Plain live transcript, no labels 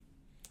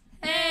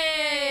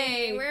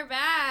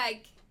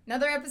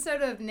Another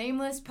episode of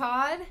Nameless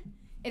Pod.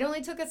 It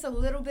only took us a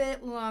little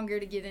bit longer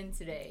to get in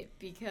today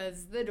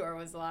because the door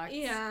was locked.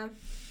 Yeah.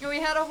 And we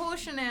had a whole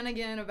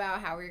shenanigan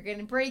about how we were going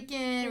to break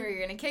in, we were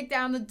going to kick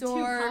down the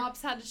door. 2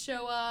 cops had to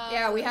show up.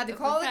 Yeah, we had to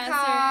call the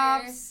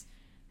cops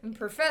and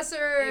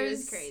professors. It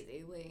was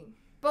crazy.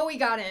 But we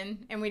got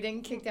in, and we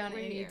didn't kick down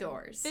any here.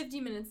 doors.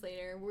 50 minutes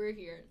later, we're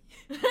here.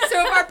 So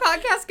if our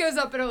podcast goes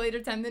up at a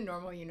later time than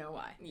normal, you know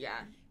why.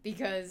 Yeah.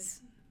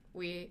 Because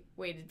we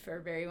waited for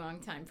a very long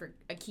time for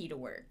a key to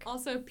work.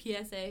 Also,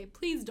 PSA,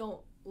 please don't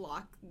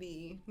lock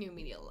the New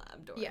Media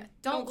Lab door. Yeah,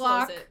 don't close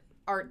lock it.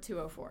 Art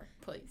 204,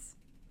 please.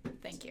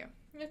 Thank you.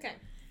 Okay.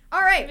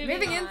 All right, Moving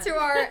moving on. into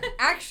our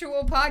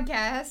actual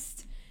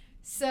podcast.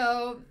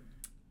 So,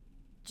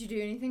 did you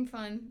do anything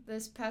fun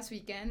this past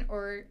weekend,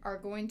 or are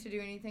going to do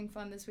anything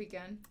fun this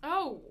weekend?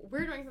 Oh,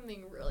 we're doing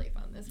something really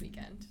fun this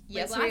weekend.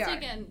 Yes, last we are.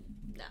 weekend,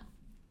 no.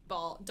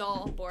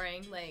 Dull,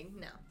 boring,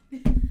 no.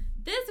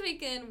 This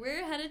weekend,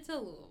 we're headed to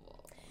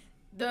Louisville.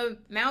 The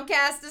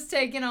Mountcast is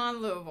taking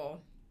on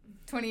Louisville,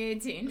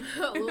 2018.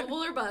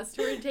 Louisville or bust.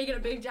 We're taking a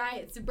big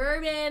giant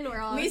Suburban.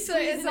 We're all Lisa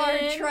is squeezing our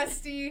in.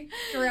 trusty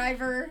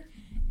driver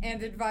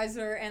and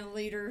advisor and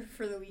leader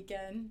for the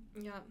weekend.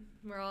 Yeah,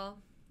 we're all...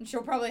 And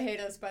she'll probably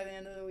hate us by the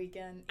end of the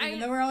weekend, even I-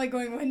 though we're only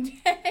going one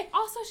day.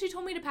 Also, she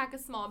told me to pack a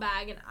small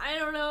bag, and I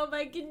don't know if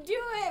I can do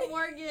it,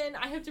 Morgan.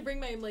 I have to bring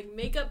my,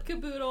 makeup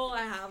caboodle.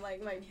 I have, my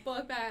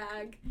book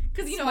bag.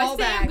 Because, I Small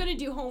say I'm bag. going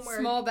to do homework.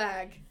 Small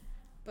bag.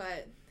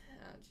 But,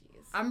 oh,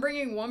 jeez. I'm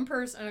bringing one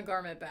purse and a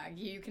garment bag.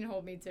 You can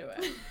hold me to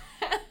it.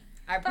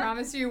 I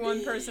promise you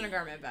one purse and a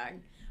garment bag.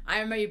 I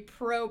am a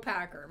pro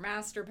packer,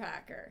 master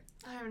packer.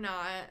 I'm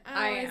not.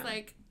 I I'm always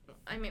am.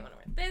 I may want to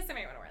wear this, I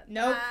may want to wear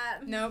Nope, that.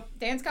 nope.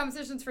 Dance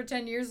competitions for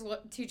 10 years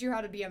teach you how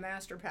to be a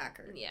master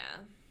packer. Yeah.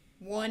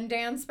 One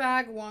dance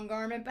bag, one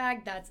garment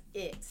bag, that's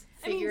it.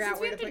 Figure out since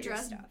we where have to to put your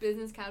dress stuff.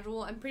 business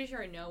casual, I'm pretty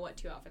sure I know what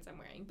 2 outfits I'm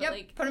wearing. But,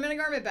 Yep, put them in a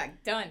garment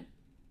bag. Done.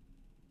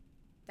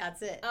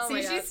 That's it. Oh See,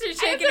 my she's God. just I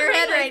have shaking to her bring,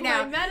 head right my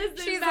now.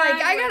 medicine She's bag,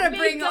 like, I my gotta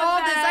bring makeup all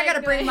this. I bag,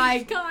 gotta bring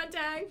my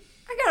contact.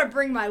 I gotta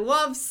bring my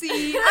love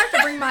seat. I have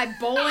to bring my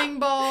bowling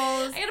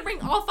balls. I gotta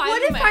bring all 5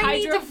 What of if my I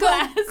need hydro to go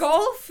flasks.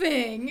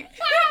 golfing?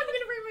 I'm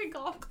gonna bring my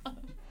golf club.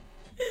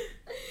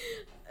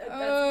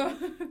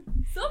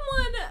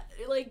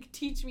 Someone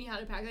teach me how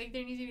to pack.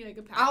 There needs to be a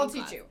packing I'll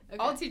class. teach you. Okay.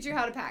 I'll teach you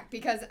how to pack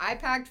because I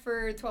packed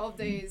for 12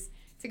 days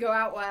to go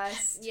out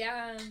west.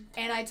 Yeah.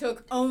 And I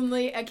took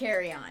only a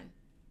carry-on.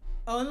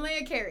 Only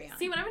a carry-on.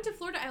 See, when I went to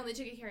Florida, I only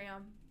took a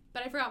carry-on,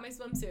 but I forgot my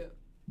swimsuit.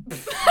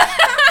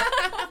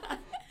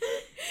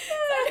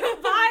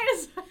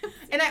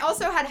 And I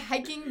also had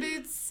hiking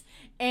boots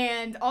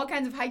and all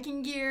kinds of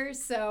hiking gear,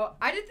 so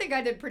I did think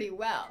I did pretty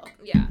well.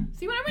 Yeah.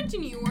 See, when I went to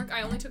New York,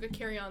 I only took a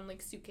carry-on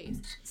suitcase.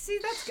 See,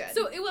 that's good.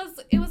 So it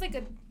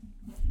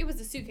was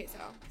a suitcase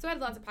though. So I had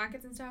lots of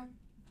pockets and stuff.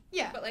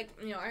 yeah. But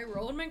I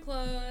rolled my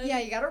clothes. Yeah,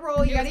 you gotta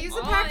roll. You It gotta was use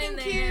the all packing in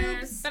there.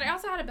 cubes. But I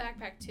also had a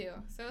backpack too.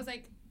 So it was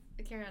a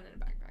carry-on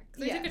and a backpack.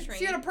 So I took a train.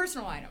 So you had a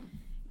personal item.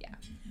 Yeah.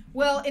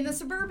 Well, in the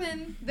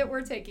Suburban that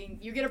we're taking,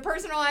 you get a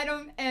personal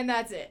item and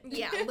that's it.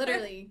 Yeah,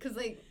 literally, because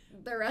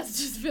the rest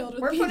is filled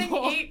with We're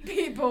people. putting 8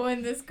 people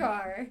in this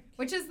car,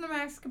 which is the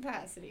max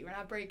capacity. We're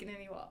not breaking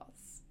any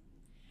walls.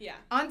 Yeah.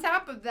 On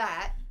top of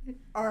that,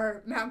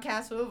 our Mount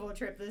Cass Louisville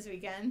trip this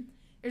weekend,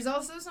 there's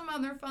also some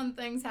other fun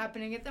things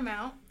happening at the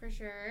Mount. For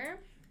sure.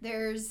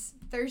 There's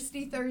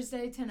Thirsty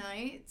Thursday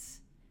tonight.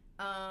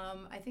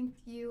 I think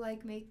you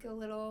make a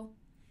little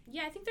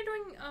Yeah, I think they're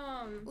doing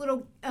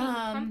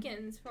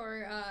pumpkins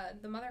for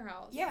the Mother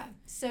House. Yeah.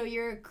 So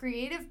your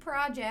creative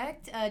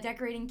project,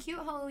 decorating cute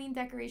Halloween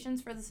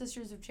decorations for the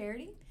Sisters of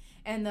Charity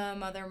and the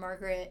Mother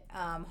Margaret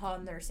Hall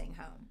Nursing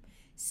Home.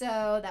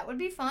 So that would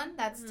be fun.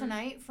 That's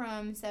tonight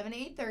from 7 to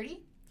 8:30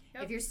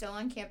 if you're still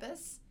on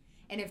campus.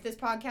 And if this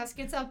podcast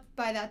gets up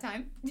by that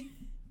time.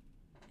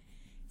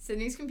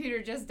 Sydney's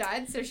computer just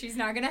died, so she's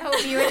not going to help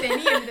me with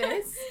any of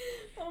this.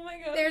 Oh my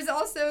god. There's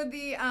also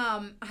the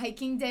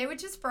hiking day,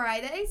 which is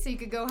Friday, so you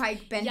could go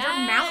hike Bender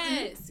Mountain.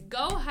 Yes,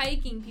 go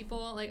hiking,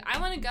 people. I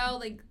want to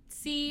go.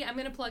 See, I'm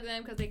gonna plug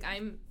them because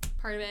I'm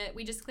part of it.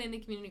 We just cleaned the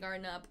community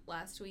garden up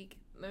last week.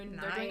 They're doing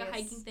a Nice.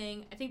 hiking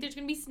thing. I think there's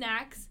gonna be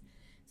snacks,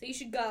 so you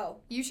should go.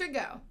 You should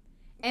go.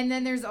 And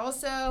then there's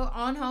also,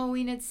 on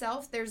Halloween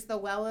itself, there's the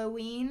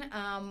Welloween,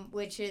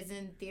 which is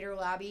in Theater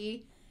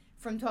Lobby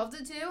from 12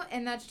 to 2.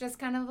 And that's just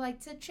kind of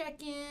to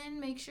check in,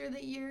 make sure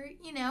that you're,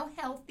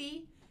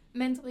 healthy,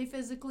 mentally,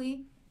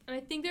 physically. And I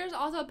think there's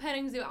also a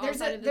petting zoo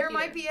outside of the There theater.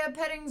 might be a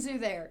petting zoo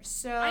there.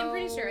 So I'm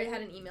pretty sure I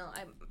had an email.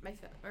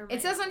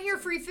 It says on here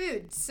free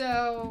food.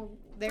 So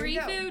there free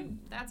you go. food.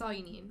 That's all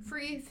you need.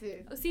 Free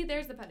food. Oh, see,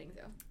 there's the petting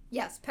zoo.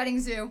 Yes, petting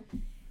zoo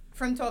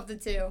from 12 to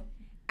 2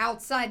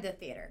 outside the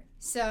theater.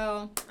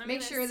 So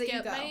make sure that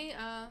you go. I'm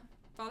my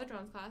Father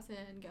John's class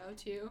and go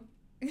to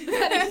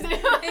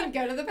and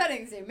go to the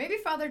petting zoo. Maybe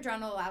Father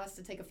John will allow us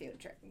to take a field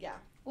trip. Yeah.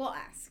 We'll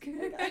ask.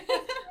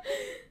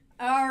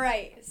 All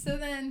right. So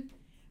then,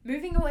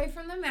 moving away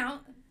from the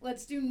Mount,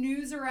 let's do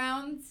news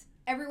around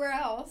everywhere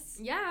else.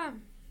 Yeah.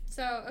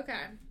 So,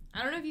 okay.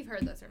 I don't know if you've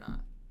heard this or not.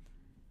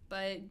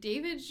 but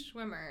David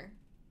Schwimmer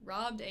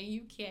robbed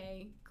a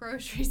UK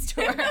grocery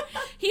store.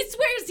 He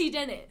swears he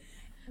didn't.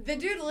 The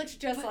dude looks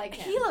just like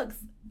him. He looks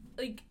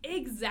like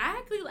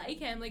exactly like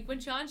him. Like when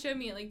Sean showed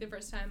me it like the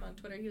first time on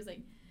Twitter, he was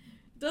like,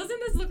 "Doesn't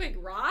this look like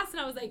Ross?" And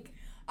I was like,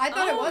 I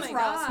thought it was my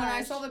Ross. When I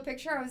gosh. saw the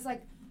picture, I was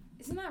like,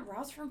 isn't that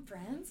Ross from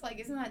Friends? Like,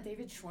 isn't that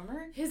David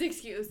Schwimmer? his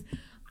excuse.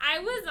 I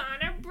was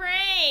on a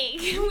break.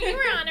 We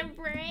were on a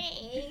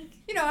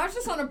break. You know, I was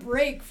just on a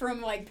break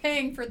from, like,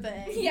 paying for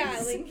things.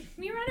 Yeah, like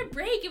we were on a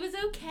break. It was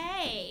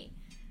okay.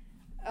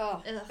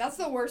 Oh, Ugh. that's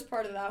the worst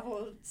part of that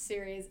whole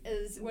series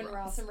is when Ross.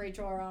 Ross and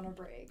Rachel are on a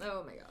break.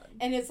 Oh my god.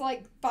 And it's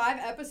like 5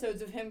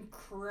 episodes of him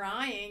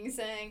crying,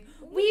 saying,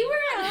 "We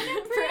were on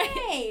a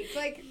break."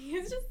 Like,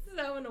 He's just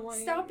so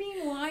annoying. stop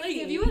being whiny. Like,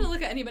 if you want to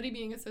look at anybody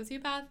being a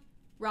sociopath,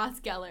 Ross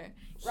Geller.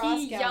 Ross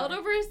He Geller. yelled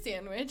over a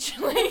sandwich.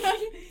 Like,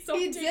 He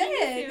taking a did.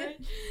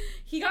 sandwich.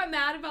 He got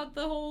mad about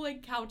the whole,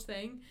 like, couch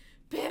thing.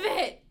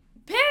 Pivot!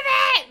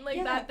 Like,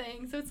 Yeah. that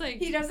thing. So it's like...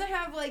 He doesn't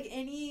have, like,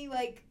 any,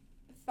 like,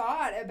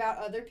 thought about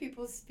other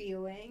people's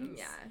feelings.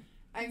 Yeah.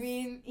 I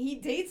mean, he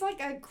dates,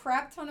 like, a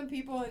crap ton of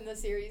people in the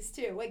series,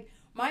 too. Like,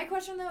 my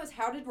question, though, is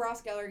how did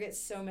Ross Geller get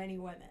so many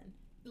women?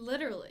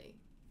 Literally.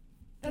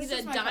 That's He's a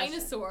just my question.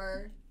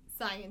 dinosaur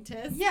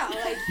scientist. Yeah,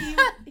 like,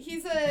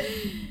 he's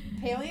a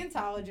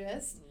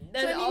paleontologist.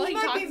 That's so, I mean, all he he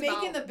might talks be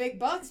making about. the big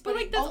bucks, but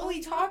like, he that's only all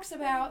he talks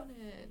about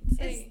It's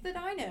is like- the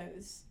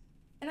dinos.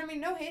 And, I mean,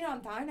 no hate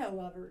on dino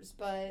lovers,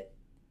 but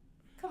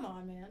come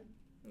on, man.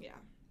 Yeah.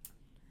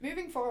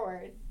 Moving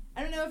forward,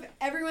 I don't know if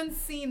everyone's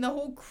seen the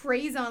whole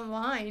craze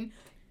online.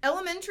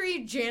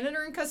 Elementary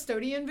janitor and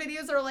custodian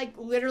videos are, like,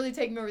 literally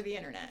taking over the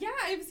internet. Yeah,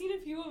 I've seen a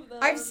few of them.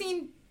 I've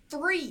seen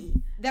 3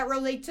 that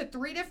relate to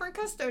 3 different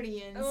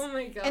custodians. Oh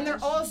my gosh. And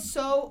they're all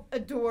so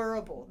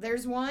adorable.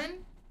 There's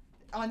one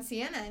on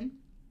CNN,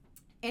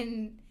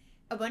 and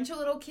a bunch of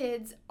little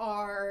kids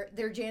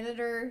their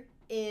janitor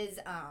is,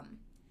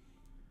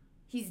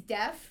 he's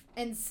deaf,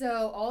 and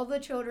so all the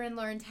children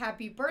learned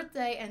happy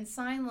birthday and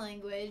sign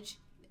language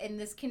in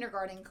this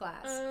kindergarten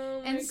class.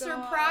 Oh my And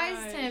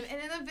surprised gosh. him.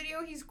 And in the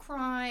video, he's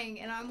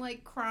crying, and I'm,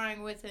 like,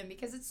 crying with him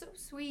because it's so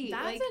sweet.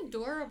 That's like,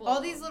 adorable. all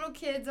these little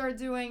kids are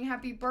doing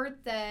happy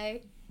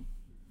birthday,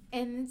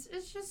 and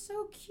it's just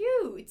so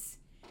cute.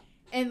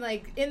 And,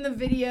 like, in the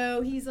video,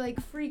 he's, like,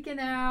 freaking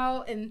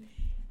out, and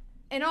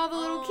all the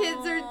little kids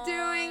are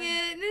doing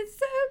it, and it's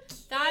so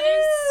cute. That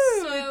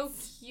is so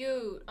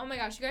cute. Oh my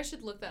gosh, you guys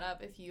should look that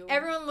up if you...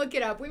 Everyone look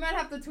it up. We might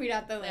have to tweet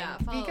out the link Yeah,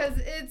 follow. because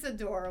it's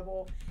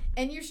adorable,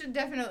 and you should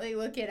definitely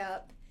look it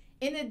up.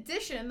 In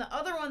addition, the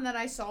other one that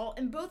I saw,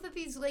 and both of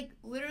these, like,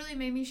 literally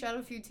made me shed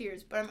a few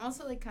tears, but I'm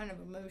also, like, kind of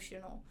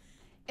emotional,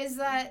 is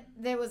that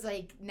there was,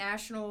 like,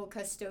 National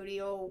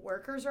Custodial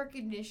Workers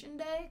Recognition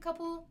Day a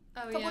couple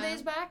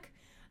days back.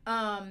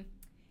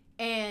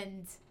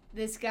 And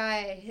this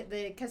guy,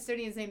 the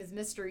custodian's name is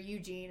Mr.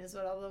 Eugene, is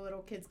what all the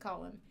little kids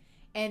call him.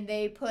 And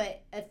they put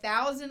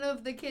 1,000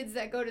 of the kids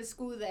that go to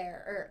school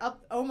there, or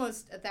up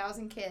almost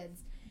 1,000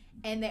 kids,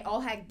 and they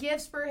all had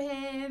gifts for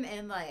him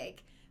and,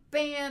 like,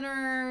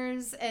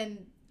 banners.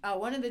 And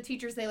one of the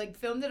teachers, they, like,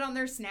 filmed it on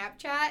their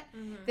Snapchat.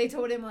 Mm-hmm. They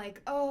told him,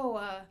 like,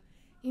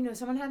 you know,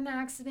 someone had an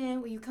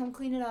accident. Will you come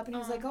clean it up? And he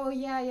was like, oh,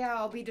 yeah,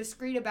 I'll be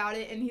discreet about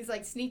it. And he's,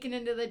 like, sneaking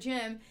into the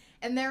gym.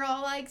 And they're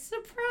all like,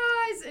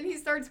 surprise! And he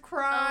starts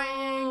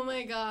crying. Oh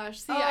my gosh.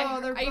 See, Oh, I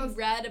they're both-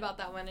 read about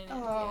that one. And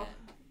Oh,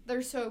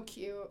 they're so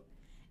cute.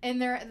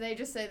 And they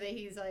just say that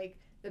he's, like,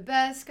 the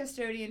best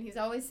custodian. He's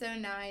always so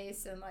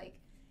nice. And, like,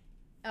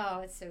 oh,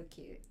 it's so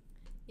cute.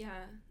 Yeah.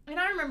 And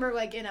I remember,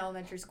 like, in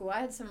elementary school, I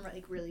had some,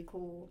 like, really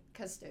cool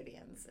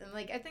custodians. And,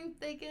 like, I think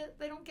they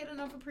don't get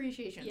enough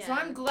appreciation. So Yeah.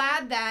 I'm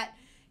glad that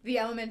the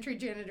elementary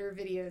janitor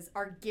videos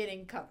are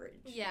getting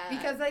coverage. Yeah.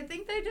 Because I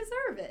think they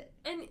deserve it.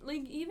 And,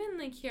 like, even,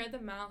 like, here at the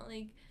Mount,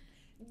 like,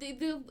 they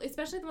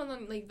especially the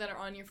ones, like, that are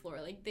on your floor.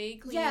 Like, they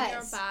clean Yes.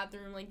 your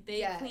bathroom. Like, they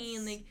Yes.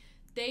 clean, like,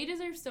 they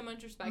deserve so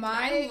much respect. And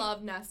My- I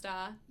love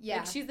Nesta. Yeah.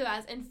 Like, she's the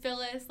best. And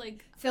Phyllis,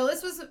 like...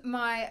 Phyllis was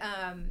my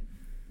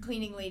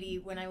cleaning lady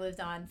when I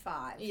lived on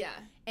 5. Yeah.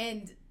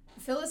 And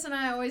Phyllis and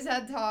I always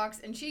had talks,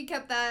 and she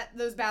kept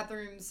those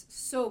bathrooms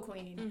so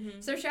clean.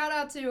 Mm-hmm. So shout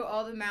out to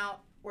all the Mount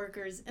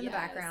workers in the Yes.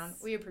 background.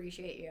 We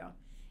appreciate you.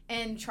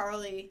 And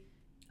Charlie.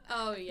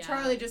 Oh, yeah.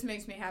 Charlie just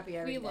makes me happy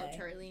every day. We love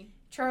Charlie.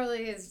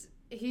 Charlie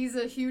he's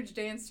a huge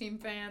dance team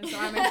fan, so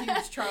I'm a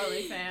huge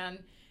Charlie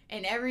fan.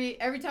 And every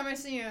time I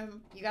see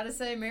him, you gotta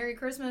say Merry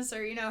Christmas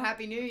or, you know,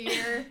 Happy New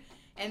Year.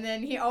 And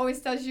then he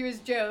always tells you his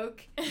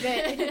joke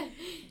that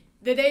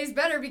the day's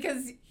better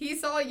because he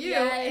saw you.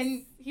 Yes.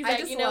 And he's I like,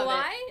 just you know love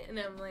why? And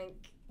I'm like,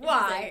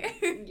 Why?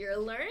 he's like, you're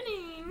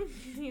learning.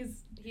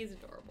 He's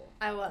adorable.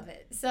 I love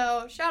it.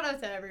 So shout out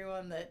to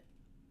everyone that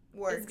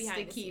works It's to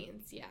behind the keep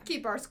scenes, yeah.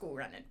 keep our school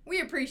running. We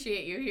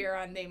appreciate you here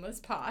on Nameless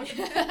Pod.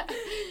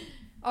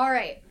 All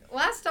right,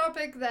 last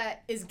topic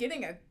that is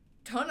getting a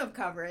ton of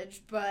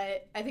coverage,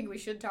 but I think we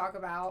should talk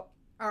about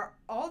are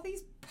all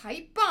these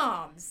pipe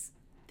bombs.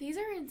 These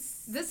are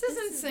insane. This is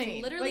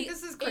insane. Literally, Like,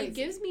 this is crazy. It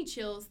gives me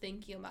chills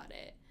thinking about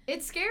it.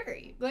 It's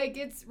scary. Like,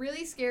 it's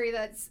really scary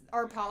that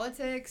our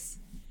politics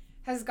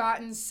has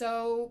gotten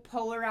so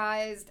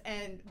polarized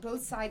and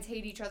both sides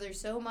hate each other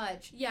so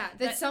much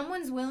that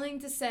someone's willing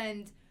to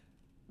send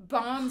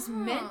bombs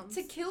meant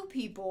to kill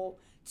people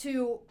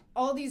to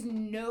all these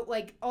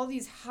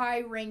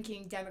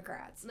high-ranking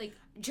Democrats, like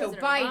Joe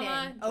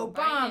Biden,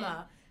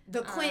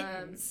 the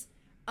Clintons.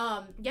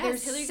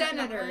 There's Holly's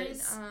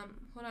senators.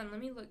 Hold on, let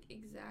me look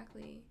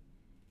exactly.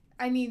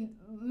 I mean,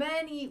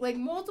 many,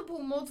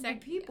 multiple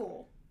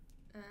people.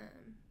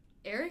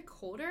 Eric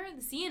Holder,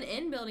 the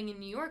CNN building in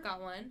New York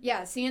got one.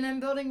 Yeah,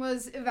 CNN building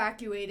was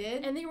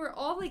evacuated. And they were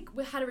all,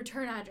 had a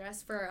return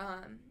address for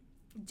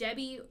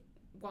Debbie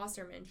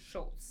Wasserman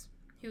Schultz,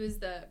 who is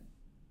the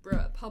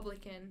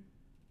Republican,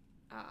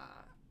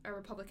 a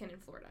Republican in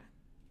Florida.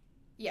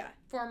 Yeah.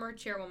 Former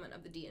chairwoman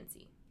of the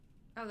DNC.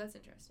 Oh, that's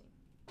interesting.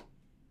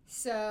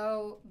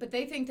 So, but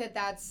they think that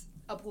that's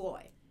a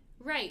ploy.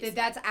 Right. That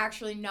that's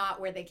actually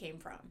not where they came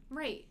from.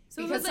 Right.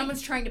 So because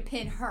someone's trying to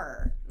pin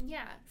her.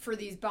 Yeah. For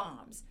these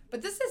bombs.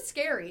 But this is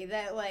scary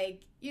that,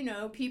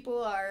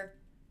 people are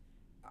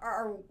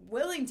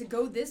willing to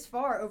go this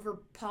far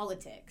over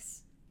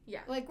politics. Yeah.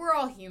 We're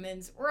all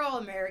humans. We're all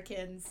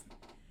Americans.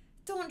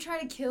 Don't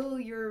try to kill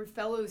your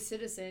fellow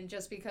citizen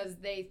just because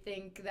they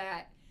think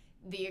that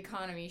the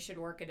economy should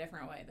work a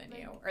different way than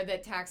you, or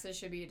that taxes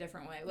should be a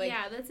different way.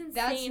 That's insane.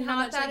 That's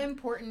not that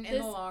important in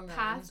the long run. This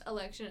past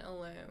election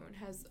alone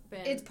has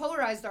been... It's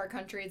polarized our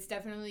country. It's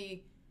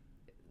definitely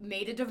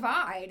made a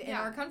divide in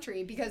our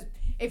country, because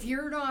if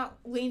you're not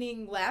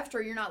leaning left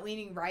or you're not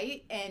leaning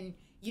right, and,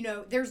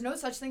 there's no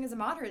such thing as a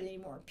moderate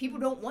anymore. People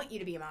don't want you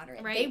to be a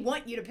moderate. Right. They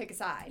want you to pick a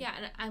side. Yeah,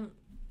 and I'm...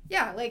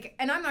 Yeah,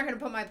 and I'm not going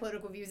to put my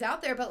political views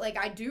out there, but,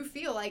 I do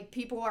feel like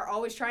people are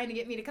always trying to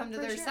get me to come to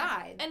their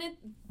side. And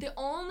the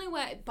only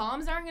way...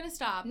 Bombs aren't going to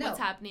stop what's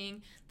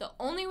happening. The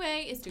only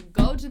way is to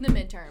go to the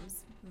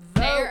midterms. Vote.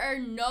 There are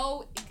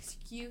no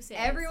excuses.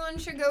 Everyone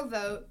should go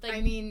vote.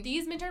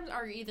 These midterms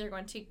are either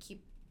going to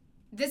keep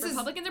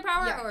Republicans in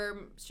power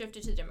or shift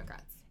it to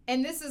Democrats.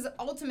 And this is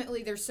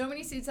ultimately... There's so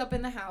many seats up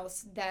in the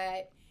House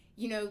that,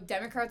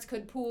 Democrats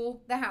could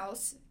pull the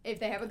House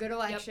if they have a good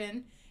election.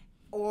 Yep.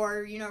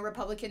 Or,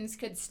 Republicans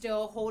could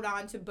still hold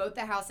on to both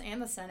the House and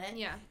the Senate.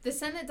 Yeah. The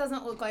Senate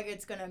doesn't look like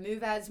it's going to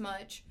move as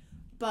much,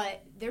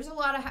 but there's a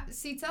lot of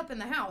seats up in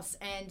the House,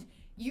 and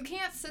you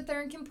can't sit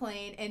there and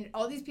complain, and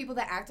all these people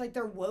that act like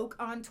they're woke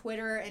on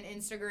Twitter and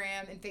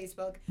Instagram and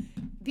Facebook,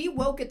 be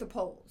woke at the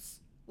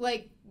polls.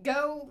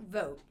 Go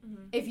vote.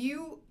 Mm-hmm. If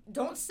you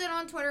don't sit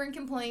on Twitter and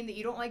complain that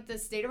you don't like the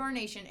state of our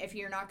nation if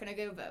you're not going to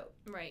go vote.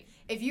 Right.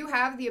 If you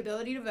have the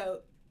ability to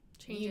vote,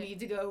 you need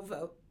to go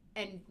vote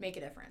and make a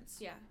difference.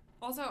 Yeah.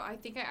 Also, I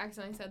think I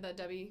accidentally said that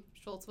Debbie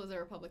Schultz was a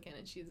Republican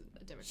and she's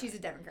a Democrat. She's a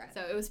Democrat.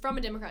 So it was from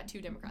a Democrat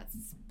to Democrats,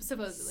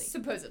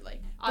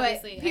 supposedly.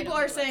 Obviously. But people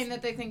are saying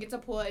that they think it's a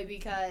ploy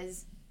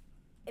because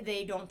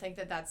they don't think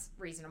that that's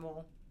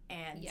reasonable.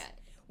 And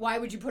why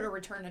would you put a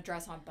return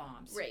address on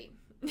bombs? Right.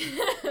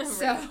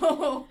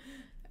 So,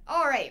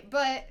 all right.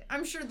 But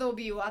I'm sure there'll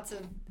be lots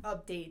of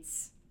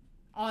updates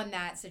on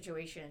that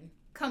situation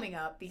coming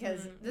up,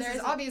 because this is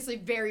obviously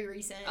very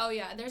recent. Oh,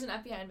 yeah. There's an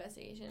FBI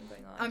investigation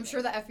going on. I'm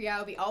sure the FBI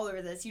will be all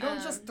over this. You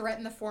don't just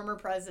threaten the former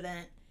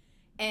president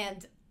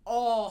and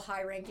all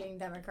high-ranking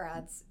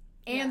Democrats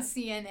and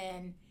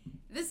CNN.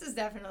 This is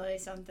definitely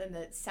something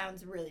that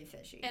sounds really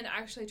fishy. And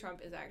actually,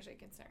 Trump is actually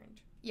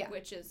concerned. Yeah.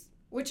 Which is,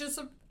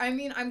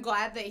 I'm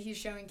glad that he's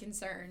showing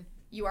concern.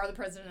 You are the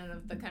president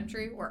of the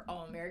country. We're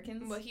all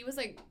Americans. Well, he was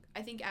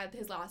I think at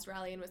his last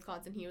rally in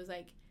Wisconsin, he was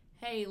like,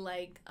 hey,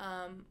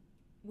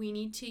 we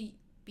need to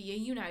be a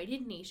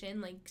united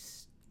nation.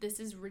 This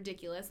is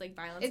ridiculous.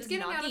 Violence is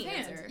not the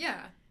answer.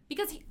 Yeah.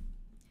 Because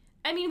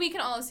we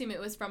can all assume it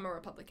was from a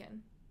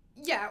Republican.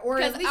 Yeah, or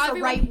at least a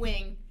right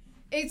wing.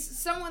 It's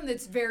someone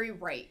that's very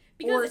right.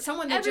 Or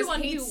someone that just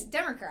hates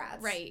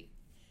Democrats. Right.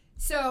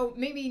 So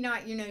maybe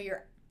not,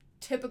 your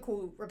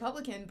typical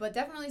Republican, but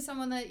definitely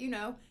someone that,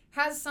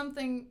 has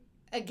something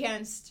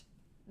against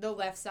the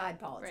left side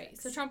politics.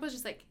 Right. So Trump was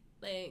just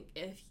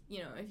if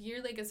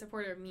you're a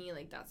supporter of me,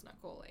 that's not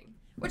cool.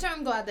 Which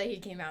I'm glad that he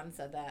came out and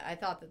said that. I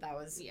thought that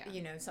was,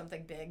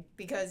 something big,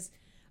 because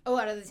a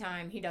lot of the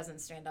time he doesn't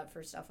stand up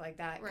for stuff like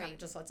that. Right. Kind of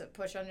just lets it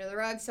push under the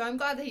rug. So I'm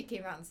glad that he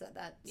came out and said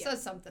that. Yeah.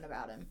 Says something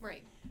about him.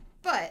 Right.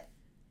 But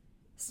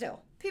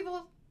still,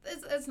 people,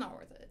 it's not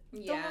worth it.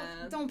 Yeah.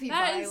 Don't be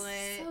that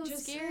violent. Is so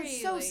scary.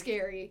 It's so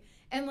scary.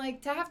 And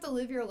to have to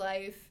live your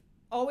life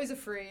always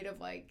afraid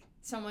of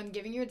someone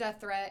giving you a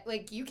death threat.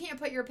 You can't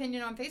put your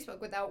opinion on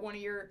Facebook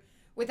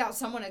without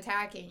someone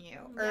attacking you,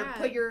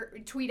 or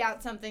tweet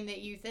out something that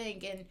you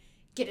think and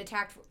get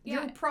attacked for. Yeah.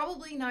 You're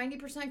probably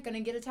 90% going to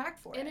get attacked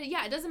for it. And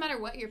it doesn't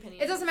matter what your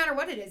opinion is. It doesn't matter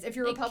what it is. If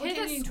you're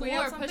Republican and you tweet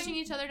out something, pushing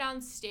each other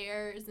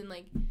downstairs, and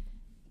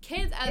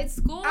kids at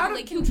school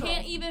who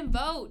can't even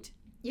vote.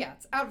 Yeah,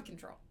 it's out of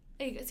control.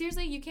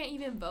 Seriously, you can't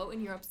even vote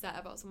and you're upset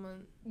about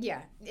someone.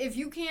 Yeah. If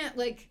you can't,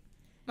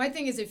 my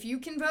thing is, if you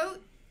can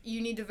vote, you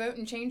need to vote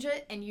and change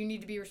it, and you need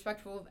to be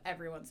respectful of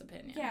everyone's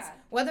opinions. Yeah.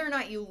 Whether or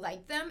not you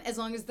like them, as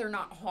long as they're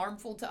not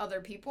harmful to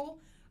other people,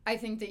 I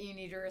think that you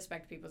need to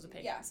respect people's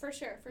opinions. Yeah, for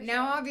sure.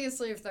 Now,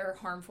 obviously, if they're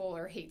harmful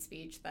or hate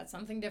speech, that's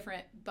something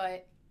different.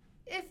 But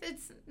if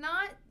it's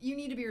not, you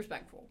need to be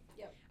respectful.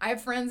 Yep. I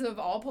have friends of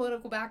all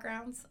political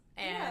backgrounds,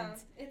 and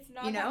it's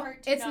not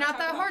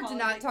that hard to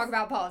not talk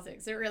about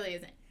politics. It really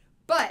isn't.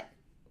 But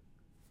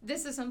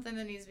this is something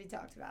that needs to be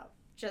talked about.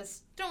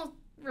 Just don't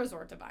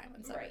resort to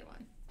violence,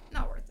 everyone.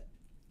 Not worth it.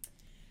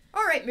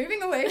 All right,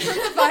 moving away from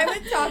the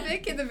violent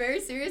topic and the very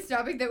serious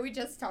topic that we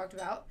just talked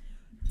about.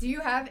 Do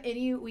you have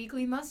any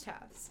weekly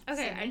must-haves?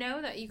 Okay, Cindy? I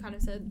know that you kind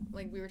of said,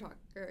 like, we were talking,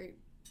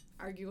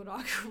 or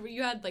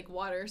you had, like,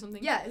 water or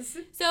something. Yes.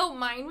 So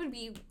mine would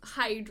be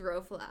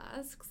hydro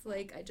flasks.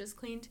 Like, I just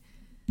cleaned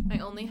my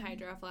only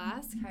hydro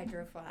flask.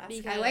 Hydro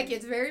flask. I like it.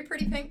 It's very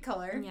pretty pink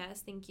color.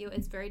 Yes, thank you.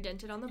 It's very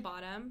dented on the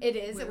bottom. It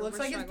is. It looks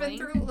like it's been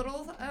through a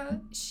little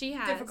she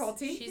has.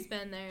 difficulty. She's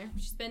been there.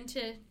 She's been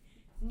to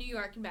New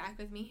York and back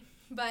with me.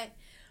 But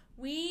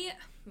my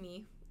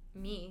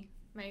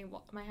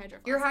hydro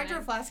flask. Your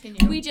hydro flask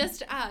and you. We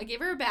just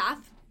gave her a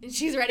bath, and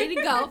she's ready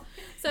to go.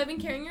 So I've been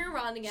carrying her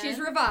around again. She's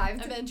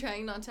revived. I've been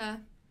trying not to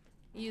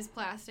use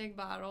plastic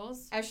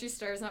bottles. As she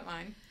stirs up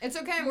mine. It's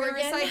okay, I'm going to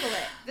recycle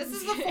it. This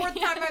is the 4th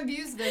time I've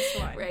used this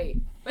one. Right.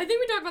 I think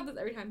we talk about this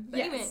every time. But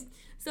yes. Anyway,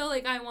 so,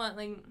 like,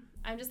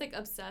 I'm just, like,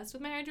 obsessed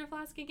with my hydro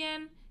flask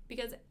again.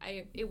 Because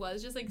it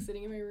was just, like,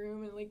 sitting in my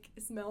room and, like,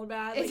 it smelled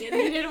bad. Like, it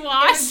needed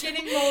wash. It was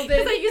getting molded.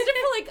 Because I used it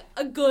for, like,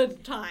 a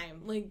good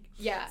time. Like,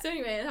 yeah. So,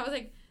 anyway, I was,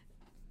 like,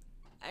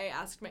 I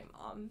asked my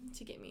mom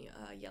to get me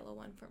a yellow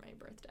one for my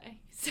birthday.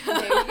 So,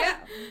 there you go.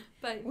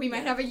 But we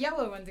might have a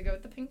yellow one to go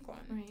with the pink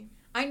one. Right.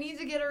 I need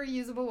to get a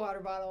reusable water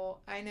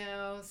bottle. I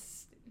know.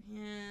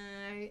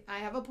 I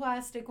have a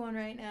plastic one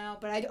right now,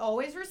 but I'd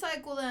always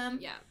recycle them.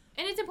 Yeah.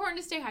 And it's important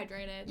to stay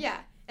hydrated. Yeah.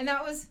 And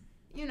that was,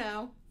 you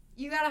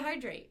gotta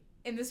hydrate.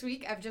 And this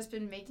week, I've just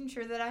been making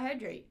sure that I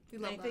hydrate. We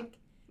love that. Think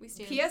we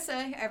stand.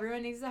 PSA,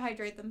 everyone needs to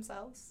hydrate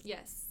themselves.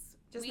 Yes.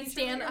 Just we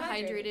stand a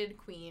hydrated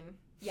queen.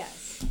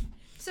 Yes.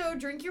 So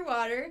drink your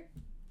water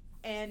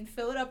and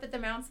fill it up at the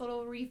Mount's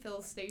little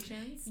refill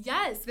stations.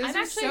 Yes. I'm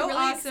actually so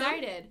really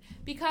excited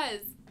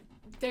because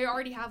they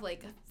already have,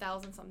 like,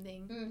 1,000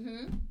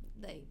 something,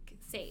 like,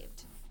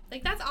 saved.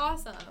 Like, that's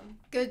awesome.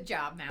 Good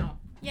job, Mount.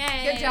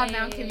 Yay. Good job,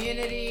 Mount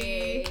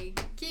community.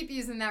 Keep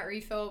using that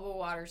refillable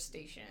water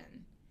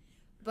station.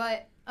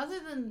 But other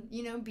than,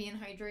 being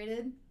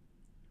hydrated,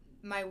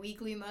 my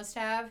weekly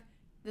must-have,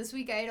 this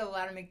week I ate a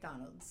lot of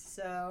McDonald's.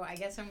 So I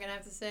guess I'm going to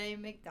have to say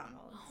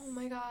McDonald's. Oh,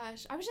 my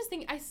gosh. I was just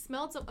thinking, I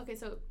smelled okay,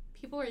 so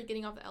people were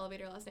getting off the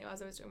elevator last night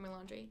as I was doing my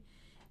laundry.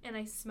 And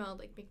I smelled,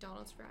 like,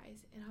 McDonald's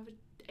fries. And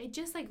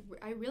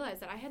I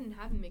realized that I hadn't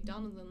had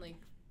McDonald's in, like,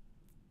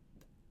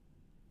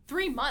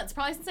 3 months.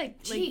 Probably since I,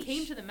 like,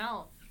 came to the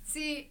Mount.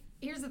 See,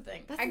 here's the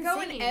thing. That's go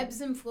in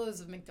ebbs and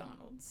flows of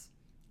McDonald's.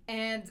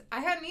 And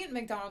I hadn't eaten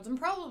McDonald's in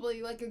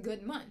probably, like, a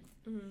good month.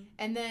 Mm-hmm.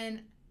 And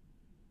then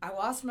I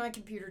lost my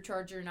computer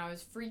charger, and I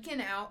was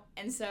freaking out.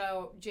 And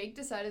so Jake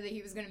decided that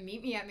he was going to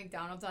meet me at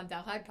McDonald's on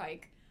Delhi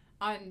Pike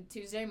on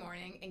Tuesday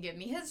morning and give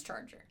me his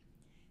charger.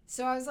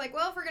 So I was like,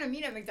 well, if we're going to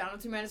meet at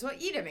McDonald's, we might as well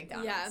eat at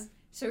McDonald's. Yeah.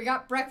 So we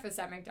got breakfast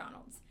at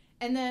McDonald's.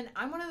 And then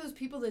I'm one of those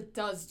people that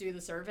does do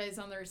the surveys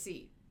on the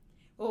receipt.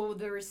 Well,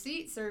 the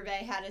receipt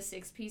survey had a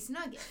 6-piece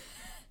nugget.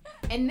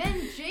 And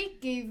then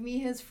Jake gave me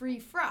his free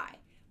fry.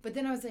 But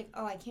then I was like,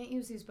 oh, I can't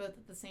use these both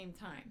at the same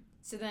time.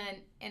 So then,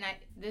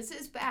 this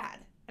is bad.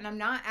 And I'm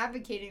not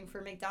advocating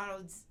for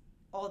McDonald's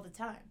all the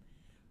time.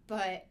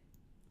 But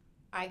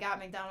I got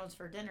McDonald's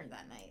for dinner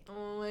that night.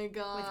 Oh, my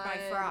God. With my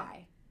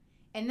fry.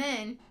 And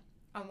then,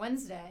 on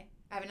Wednesday,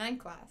 I have a night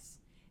class.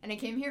 And I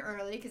came here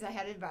early because I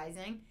had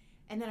advising.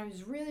 And then I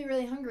was really,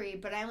 really hungry,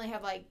 but I only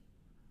had, like,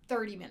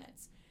 30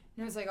 minutes.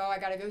 And I was like, oh, I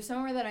got to go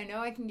somewhere that I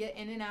know I can get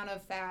in and out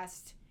of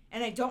fast.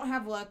 And I don't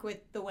have luck with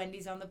the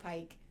Wendy's on the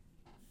Pike.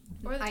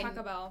 Or the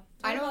Taco Bell.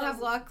 I don't have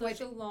luck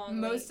with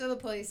most of the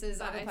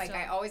places on the Pike.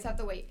 I always have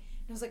to wait.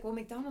 And I was like, well,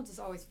 McDonald's is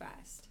always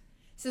fast.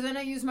 So then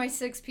I used my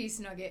 6-piece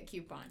nugget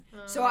coupon.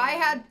 So I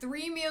had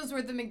 3 meals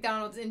worth of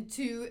McDonald's in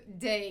 2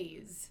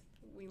 days.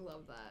 We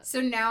love that. So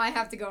now I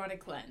have to go on a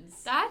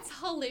cleanse. That's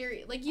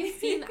hilarious. Like, have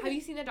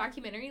you seen that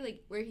documentary?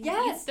 Like, where he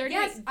eats 30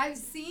 Yes, I've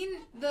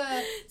seen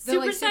the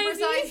Super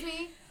Size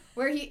Me.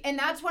 And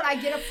that's what I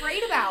get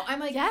afraid about. I'm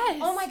like,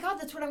 oh my God,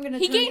 that's what I'm going to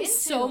turn into. He gained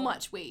so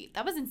much weight.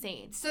 That was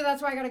insane. So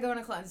that's why I got to go on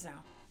a cleanse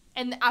now.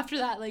 And after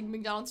that, like,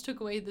 McDonald's took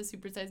away the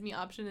Super Size Me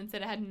option and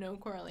said it had no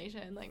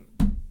correlation. Like,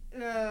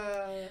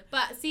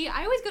 but see,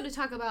 I always go to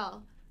Taco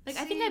Bell. Like,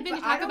 I think I've been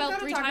to Taco Bell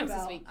 3 times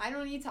this week. I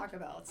don't eat Taco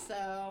Bell,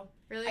 so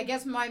really, I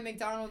guess my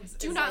McDonald's.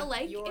 Do you not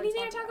like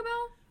anything at Taco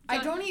Bell? I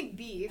don't eat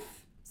beef.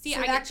 See,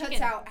 so that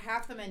cuts out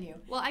half the menu.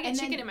 Well, I get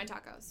chicken in my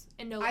tacos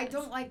and no lettuce. I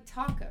don't like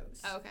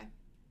tacos. Oh, okay.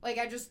 Like,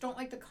 I just don't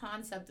like the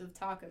concept of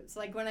tacos.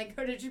 Like, when I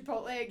go to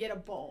Chipotle, I get a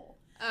bowl.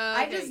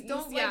 I just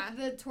don't like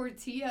the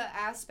tortilla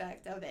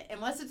aspect of it,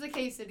 unless it's a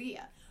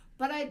quesadilla.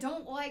 But I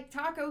don't like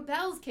Taco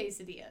Bell's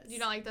quesadillas. Do you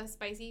not like the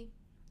spicy?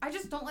 I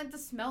just don't like the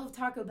smell of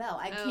Taco Bell.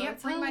 I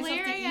can't bring myself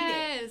to eat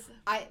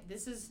it.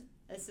 This is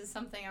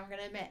something I'm going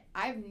to admit.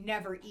 I've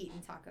never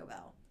eaten Taco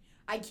Bell.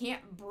 I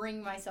can't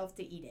bring myself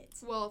to eat it.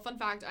 Well, fun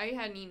fact, I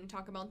hadn't eaten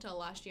Taco Bell until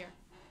last year.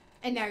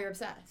 And now you're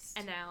obsessed.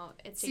 And now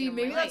it's See, taken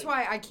maybe my that's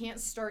life. why I can't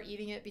start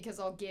eating it, because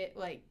I'll get,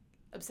 like,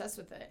 obsessed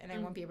with it, and I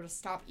won't be able to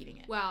stop eating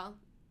it. Well,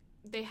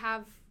 they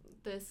have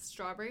the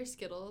strawberry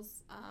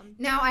Skittles.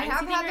 Now, I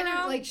have had right their,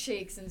 now. like,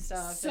 shakes and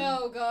stuff.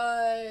 So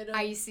good. And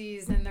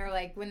ices, and they're,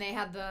 like, when they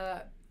had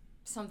the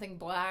something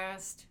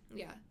blast.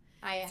 Yeah.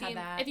 I had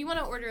that. If you want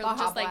to order Baja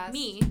just like Blast.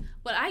 me,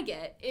 what I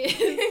get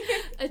is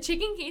a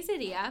chicken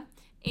quesadilla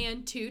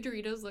and 2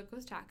 Doritos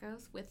Locos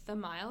Tacos with the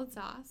mild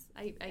sauce.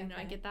 I know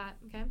I get that,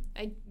 okay?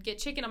 I get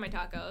chicken on my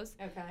tacos.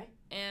 Okay.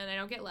 And I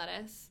don't get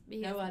lettuce.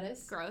 Because No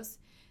lettuce. Gross.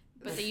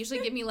 But they usually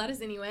give me lettuce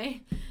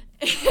anyway.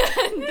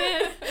 And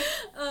then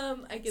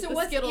I get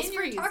the Skittles in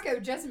your freeze. taco?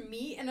 Just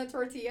meat and a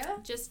tortilla?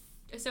 Just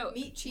so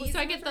Meat, cheese, So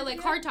I and a get the like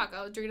tortilla? hard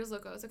taco, Doritos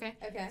Locos, okay?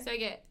 Okay. So I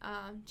get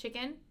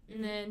chicken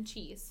and then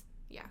cheese.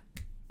 Yeah.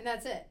 And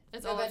that's it?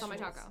 That's No all that's on my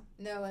vegetables? taco.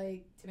 No,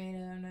 like, tomato,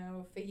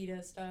 no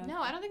fajita stuff? No,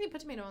 I don't think they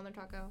put tomato on their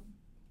taco.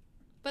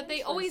 But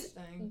they always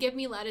Interesting. give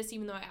me lettuce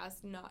even though I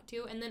asked not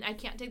to, and then I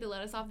can't take the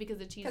lettuce off because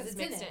the cheese is Because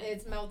it's in mixed it. in.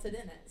 It's melted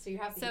in it. So you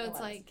have to So eat the it's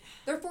lettuce. like,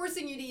 They're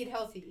forcing you to eat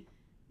healthy.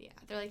 yeah,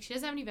 they're like, she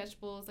doesn't have any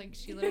vegetables. Like,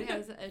 she literally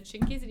has a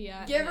chicken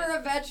quesadilla. Give her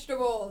a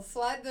vegetable.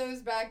 Slide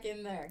those back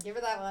in there. Give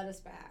her that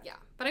lettuce back. Yeah,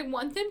 but I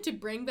want them to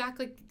bring back,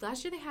 like,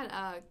 last year they had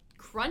a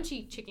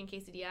crunchy chicken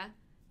quesadilla.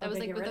 That was,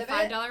 they like, get with the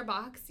rid of it? $5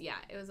 box. Yeah,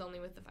 it was only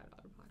with the $5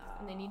 box.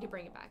 And they need to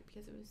bring it back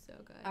because it was so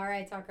good. All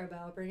right, Taco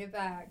Bell, bring it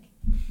back.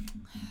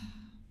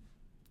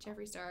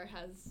 Jeffree Star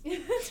has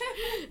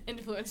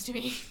influenced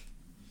me.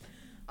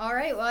 All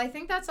right, well, I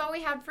think that's all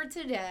we had for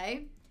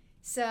today.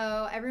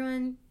 So,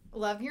 everyone,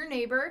 love your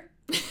neighbor.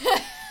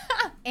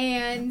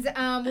 And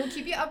we'll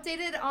keep you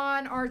updated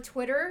on our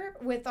Twitter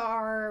with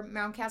our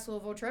Mount Cass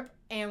Louisville trip.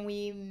 And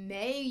we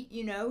may,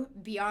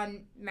 be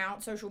on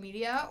Mount social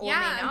media or may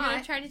I'm not. going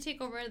to try to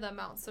take over the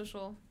Mount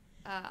Social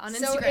on Instagram.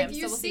 So if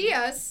you we'll see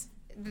us,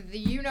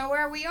 you know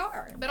where we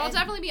are. But I'll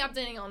definitely be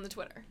updating on the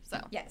Twitter. So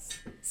Yes.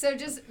 So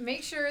just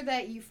make sure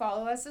that you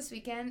follow us this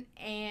weekend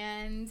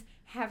and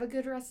have a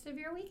good rest of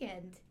your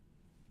weekend.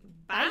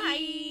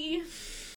 Bye.